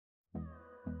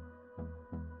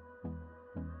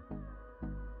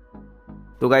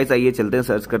तो गाइस आइए चलते हैं,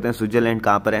 सर्च करते हैं स्विट्जरलैंड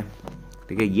कहाँ पर है।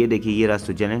 ठीक है, ये देखिए, ये रहा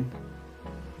स्विट्जरलैंड।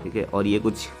 ठीक है, और ये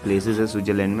कुछ प्लेसेस है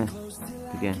स्विट्जरलैंड में।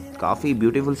 ठीक है, काफ़ी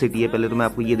ब्यूटीफुल सिटी है। पहले तो मैं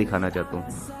आपको ये दिखाना चाहता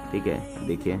हूँ। ठीक है,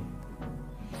 देखिए।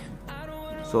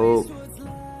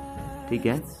 ठीक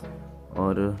है,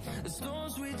 और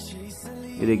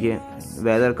ये देखिए,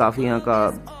 वेदर काफ़ी यहाँ का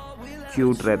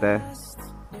क्यूट रहता है।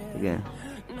 ठीक है,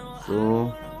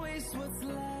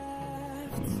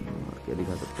 क्या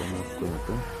दिखा सकते हैं आपको यहाँ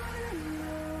पे।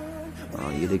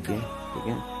 हाँ, ये देखिए। ठीक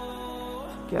है,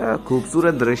 क्या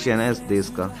खूबसूरत दृश्य है ना इस देश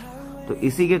का। तो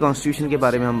इसी के कॉन्स्टिट्यूशन के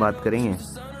बारे में हम बात करेंगे।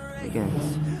 ठीक है,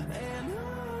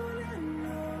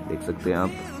 देख सकते हैं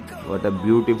आप, व्हाट अ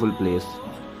ब्यूटीफुल प्लेस।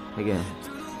 ठीक है,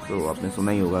 तो आपने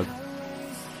सुना ही होगा।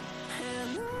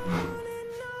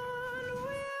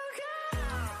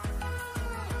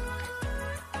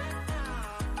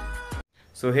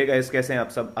 सो हे गाइस, कैसे हैं आप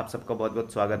सब। आप सबका बहुत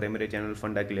बहुत स्वागत है मेरे चैनल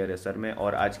फंडा क्लियर है सर में।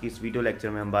 और आज की इस वीडियो लेक्चर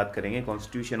में हम बात करेंगे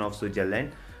कॉन्स्टिट्यूशन ऑफ स्विट्जरलैंड।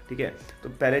 ठीक है, तो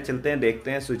पहले चलते हैं,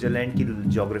 देखते हैं स्विट्जरलैंड की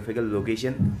जोग्राफिकल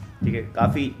लोकेशन। ठीक है,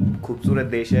 काफ़ी खूबसूरत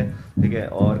देश है। ठीक है,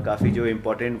 और काफ़ी जो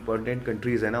इम्पोर्टेंट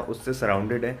कंट्रीज़ है ना, उससे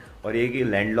सराउंडेड है। और ये कि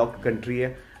लैंडलॉक्ड कंट्री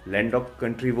है। लैंडलॉक्ड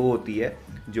कंट्री वो होती है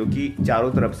जो कि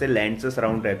चारों तरफ से लैंड से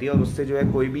सराउंड रहती है और उससे जो है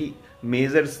कोई भी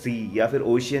मेजर सी या फिर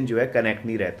ओशियन जो है कनेक्ट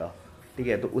नहीं रहता। ठीक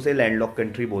है, तो उसे लैंडलॉक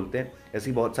कंट्री बोलते हैं।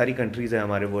 ऐसी बहुत सारी कंट्रीज़ हैं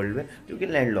हमारे वर्ल्ड में जो कि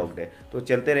लैंडलॉक्ड है। तो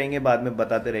चलते रहेंगे, बाद में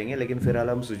बताते रहेंगे, लेकिन फिलहाल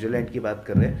हम स्विट्जरलैंड की बात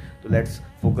कर रहे हैं, तो लेट्स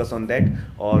फोकस ऑन दैट।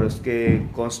 और उसके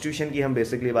कॉन्स्टिट्यूशन की हम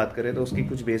बेसिकली बात करें तो उसकी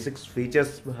कुछ बेसिक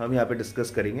फीचर्स हम यहाँ पे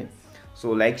डिस्कस करेंगे।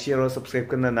 सो लाइक, शेयर और सब्सक्राइब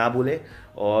करना ना भूलें।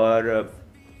 और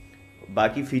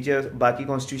बाकी फीचर्स, बाकी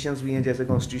कॉन्स्टिट्यूशंस भी हैं, जैसे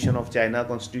constitution of China,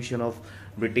 constitution of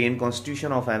Britain,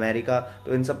 constitution of America.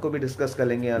 तो इन सबको भी डिस्कस कर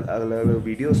लेंगे अलग अलग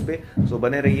वीडियोस पे। सो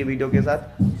बने रहिए वीडियो के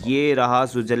साथ। ये रहा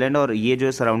स्विट्जरलैंड, और ये जो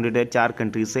है सराउंडेड है 4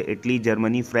 कंट्रीज से, इटली,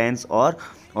 जर्मनी, फ्रांस और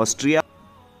ऑस्ट्रिया।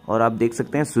 और आप देख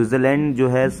सकते हैं स्विट्जरलैंड जो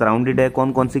है सराउंडेड है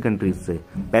कौन कौन सी कंट्रीज से।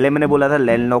 पहले मैंने बोला था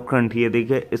लैंडलॉक कंट्री है।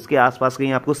 देखिए, इसके आसपास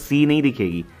कहीं आपको सी नहीं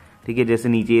दिखेगी। ठीक है, जैसे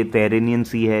नीचे टेरेनियन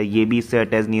सी है, ये भी इससे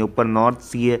अटैच नहीं है। ऊपर नॉर्थ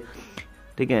सी है।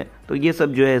 ठीक है, तो ये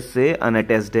सब जो है इससे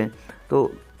अनअटैच्ड है।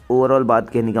 तो ओवरऑल बात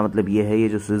कहने का मतलब ये है, ये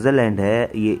जो स्विट्ज़रलैंड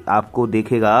है ये आपको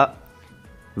देखेगा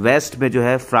वेस्ट में जो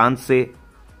है फ्रांस से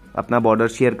अपना बॉर्डर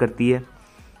शेयर करती है।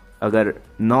 अगर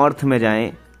नॉर्थ में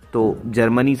जाएं तो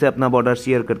जर्मनी से अपना बॉर्डर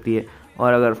शेयर करती है।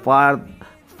 और अगर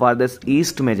फारदेस्ट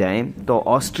ईस्ट में जाएं तो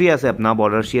ऑस्ट्रिया से अपना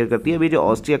बॉर्डर शेयर करती है। अभी जो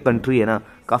ऑस्ट्रिया कंट्री है ना,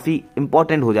 काफ़ी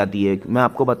इंपॉर्टेंट हो जाती है। मैं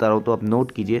आपको बता रहा हूँ तो आप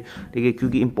नोट कीजिए। ठीक है,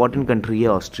 क्योंकि इंपॉर्टेंट कंट्री है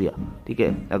ऑस्ट्रिया। ठीक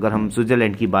है, अगर हम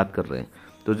स्विट्जरलैंड की बात कर रहे हैं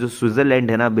तो जो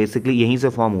स्विट्जरलैंड है ना, बेसिकली यहीं से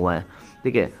फॉर्म हुआ है।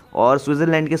 ठीक है, और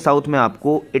स्विट्जरलैंड के साउथ में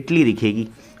आपको इटली दिखेगी।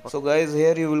 So guys,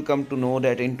 here you will come to know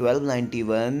that in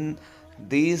 1291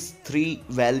 these 3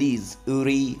 valleys,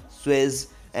 Uri, Suez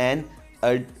and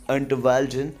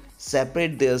Unterwalden,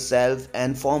 separate themselves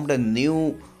and formed a new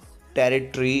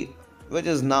territory which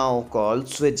is now called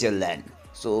Switzerland.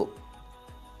 So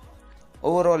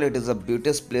overall it is the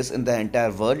beautiest place in the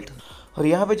entire world. और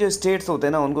यहाँ पे जो states होते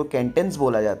हैं ना, उनको cantons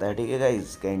बोला जाता है। ठीक है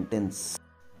गाइज, कैंटन्स।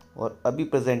 और अभी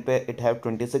प्रेजेंट पे इट हैव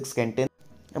 26 कैंटन।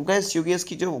 अब गाइज, क्योंकि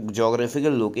इसकी जो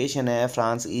जोग्राफिकल लोकेशन है,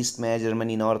 फ्रांस ईस्ट में है,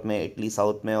 जर्मनी नॉर्थ में, इटली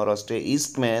साउथ में और ऑस्ट्रिया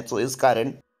ईस्ट में है, तो इस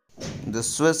कारण the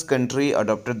Swiss country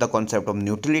adopted the concept of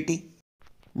neutrality.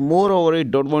 Moreover,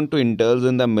 it don't want to indulge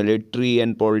in the military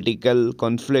and political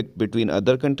conflict between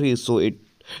other countries, so it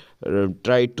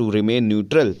tried to remain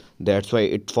neutral. That's why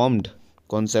it formed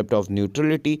concept of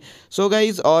neutrality. So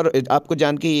guys, और आपको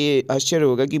जान के ये आश्चर्य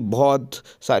होगा कि बहुत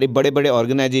सारे बड़े बड़े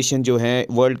ऑर्गेनाइजेशन जो हैं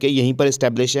वर्ल्ड के यहीं पर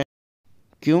इस्टेब्लिश हैं।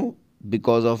 क्यों?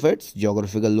 Because of its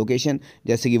geographical location.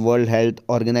 जैसे कि world health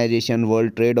organisation,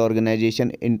 world trade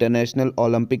organisation, international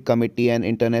Olympic committee and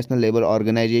international labour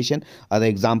organisation are the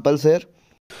examples here.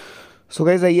 So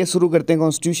guys, आइए शुरू करते हैं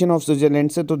कॉन्स्टिट्यूशन ऑफ स्विट्जरलैंड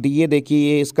से। तो ये देखिए,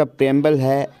 ये इसका प्रेम्बल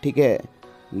है। ठीक है,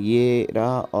 ये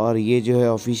रहा, और ये जो है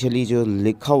ऑफिशियली जो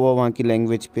लिखा हुआ वहाँ की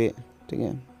लैंग्वेज पे। ठीक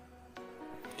है,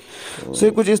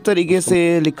 सो कुछ इस तरीके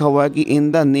से लिखा हुआ है कि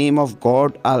in the name of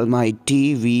God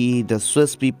almighty we the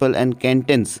Swiss people and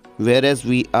cantons, where as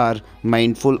we are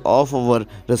mindful of our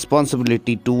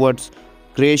responsibility towards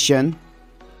creation,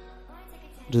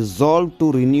 resolve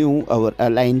to renew our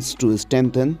alliance to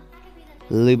strengthen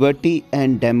liberty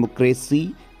and democracy,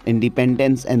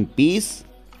 independence and peace,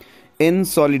 in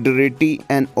solidarity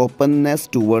and openness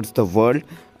towards the world,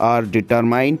 are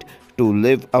determined to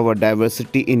live our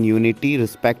diversity in unity,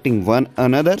 respecting one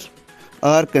another,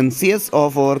 are conscious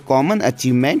of our common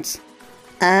achievements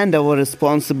and our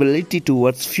responsibility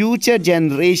towards future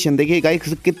generation। देखिए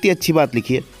guys, कितनी अच्छी बात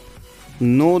लिखी है।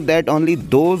 Know that only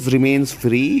those remains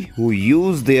free who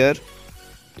use their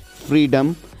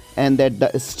freedom, and that the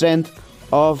strength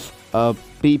of a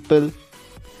people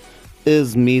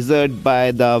is measured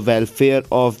by the welfare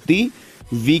of the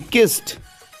weakest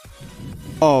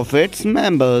of its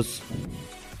members.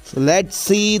 So let's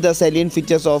see the salient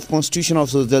features of Constitution of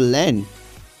Switzerland.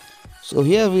 So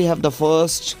here we have the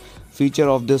first feature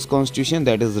of this constitution,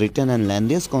 that is written and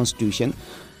lengthiest constitution.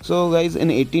 So guys, in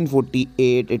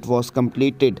 1848 it was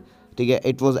completed.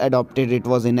 It was adopted, it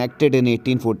was enacted in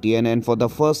 1840, and for the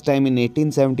first time in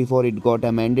 1874 it got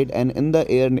amended, and in the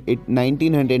year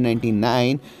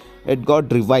 1999 it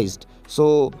got revised.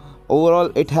 So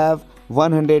overall it have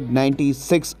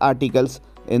 196 articles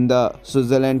in the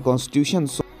Switzerland constitution.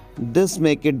 So this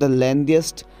make it the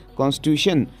lengthiest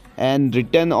constitution, and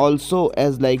written also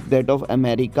as like that of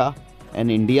America and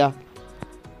India.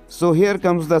 So here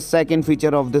comes the second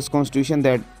feature of this constitution,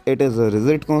 that it is a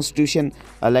rigid constitution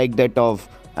like that of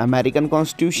American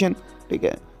constitution.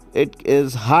 It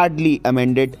is hardly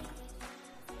amended.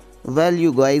 Well,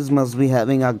 you guys must be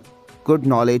having a good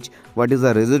knowledge what is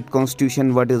a rigid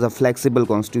constitution, what is a flexible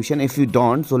constitution. If you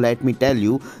don't, so let me tell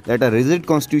you that a rigid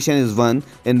constitution is one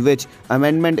in which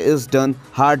amendment is done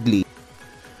hardly,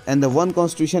 and the one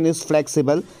constitution is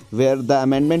flexible where the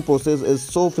amendment process is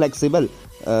so flexible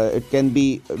it can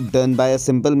be done by a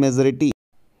simple majority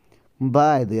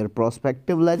by their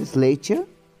prospective legislature.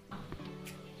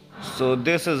 So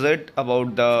this is it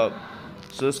about the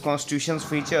Swiss constitution's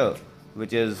feature,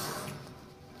 which is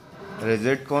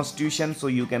rigid constitution. So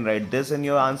you can write this in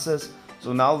your answers.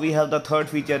 So now we have the third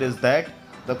feature, is that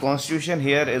the constitution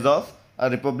here is of a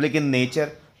republican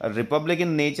nature. A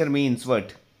republican nature means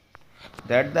what?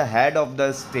 That the head of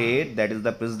the state, that is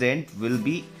the president, will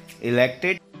be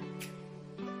elected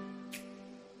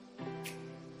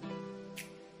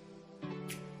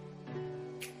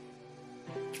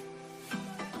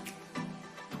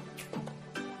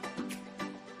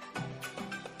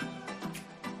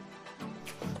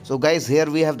So guys, here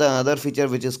we have the other feature,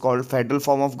 which is called federal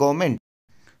form of government.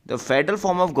 The federal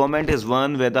form of government is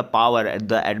one where the power,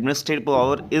 the administrative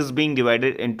power, is being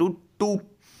divided into two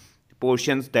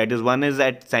portions. That is, one is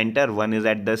at center, one is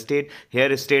at the state.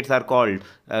 Here states are called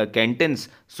cantons.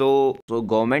 So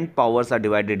government powers are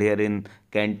divided here in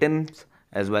cantons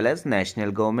as well as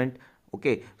national government.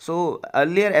 Okay, so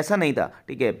earlier ऐसा नहीं था,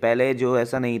 ठीक है, पहले जो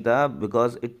ऐसा नहीं था,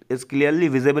 because it is clearly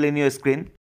visible in your screen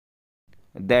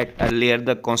that earlier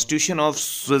the constitution of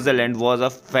Switzerland was a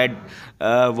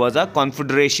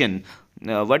confederation.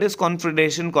 What is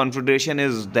confederation? Confederation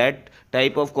is that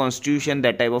type of constitution,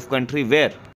 that type of country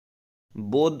where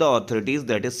both the authorities,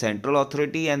 that is central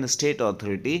authority and state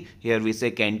authority, here we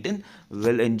say canton,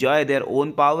 will enjoy their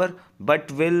own power but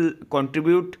will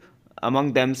contribute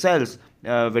among themselves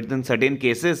within certain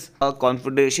cases. A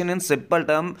confederation in simple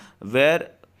term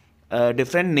where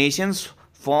different nations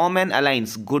form an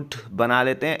alliance, गुट बना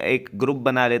लेते हैं, एक group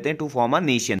बना लेते हैं to form a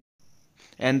nation.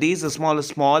 And these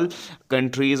small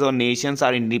countries or nations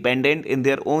are independent in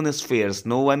their own spheres.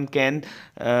 No one can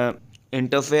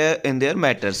interfere in their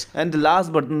matters. And the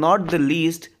last but not the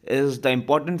least is the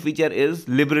important feature is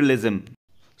liberalism.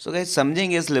 So guys,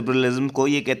 समझेंगे इस liberalism को.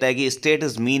 ये कहता है कि state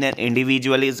is mean and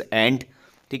individual is end.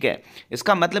 ठीक है,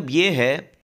 इसका मतलब ये है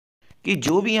कि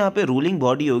जो भी यहाँ पे रूलिंग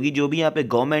बॉडी होगी, जो भी यहाँ पे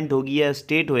गवर्नमेंट होगी या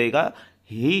स्टेट होएगा,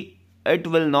 it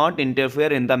will not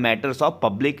interfere in the matters of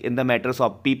public, in the matters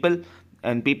of people,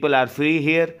 and people are free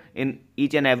here in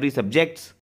each and every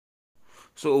subjects.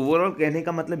 So overall कहने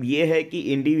का मतलब ये है कि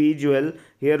individual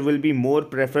here will be more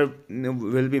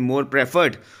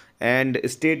preferred, and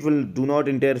state will do not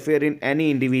interfere in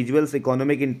any individual's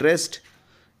economic interest,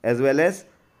 as well as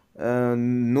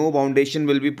no foundation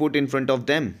will be put in front of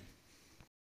them.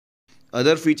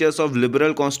 Other features of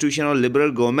liberal constitution or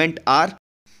liberal government are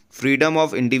freedom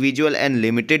of individual and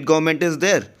limited government is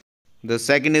there. The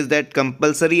second is that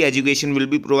compulsory education will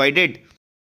be provided,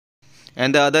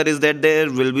 and the other is that there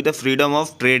will be the freedom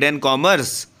of trade and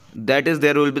commerce. That is,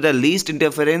 there will be the least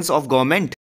interference of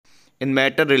government in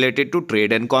matter related to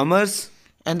trade and commerce.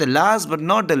 And the last but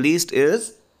not the least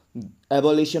is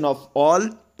abolition of all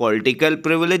political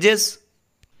privileges.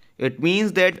 It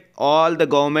means that all the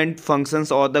government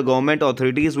functions or the government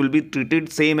authorities will be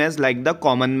treated same as like the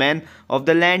common man of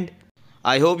the land.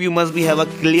 I hope you must have a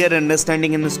clear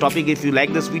understanding in this topic. If you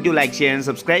like this video, like, share and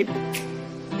subscribe.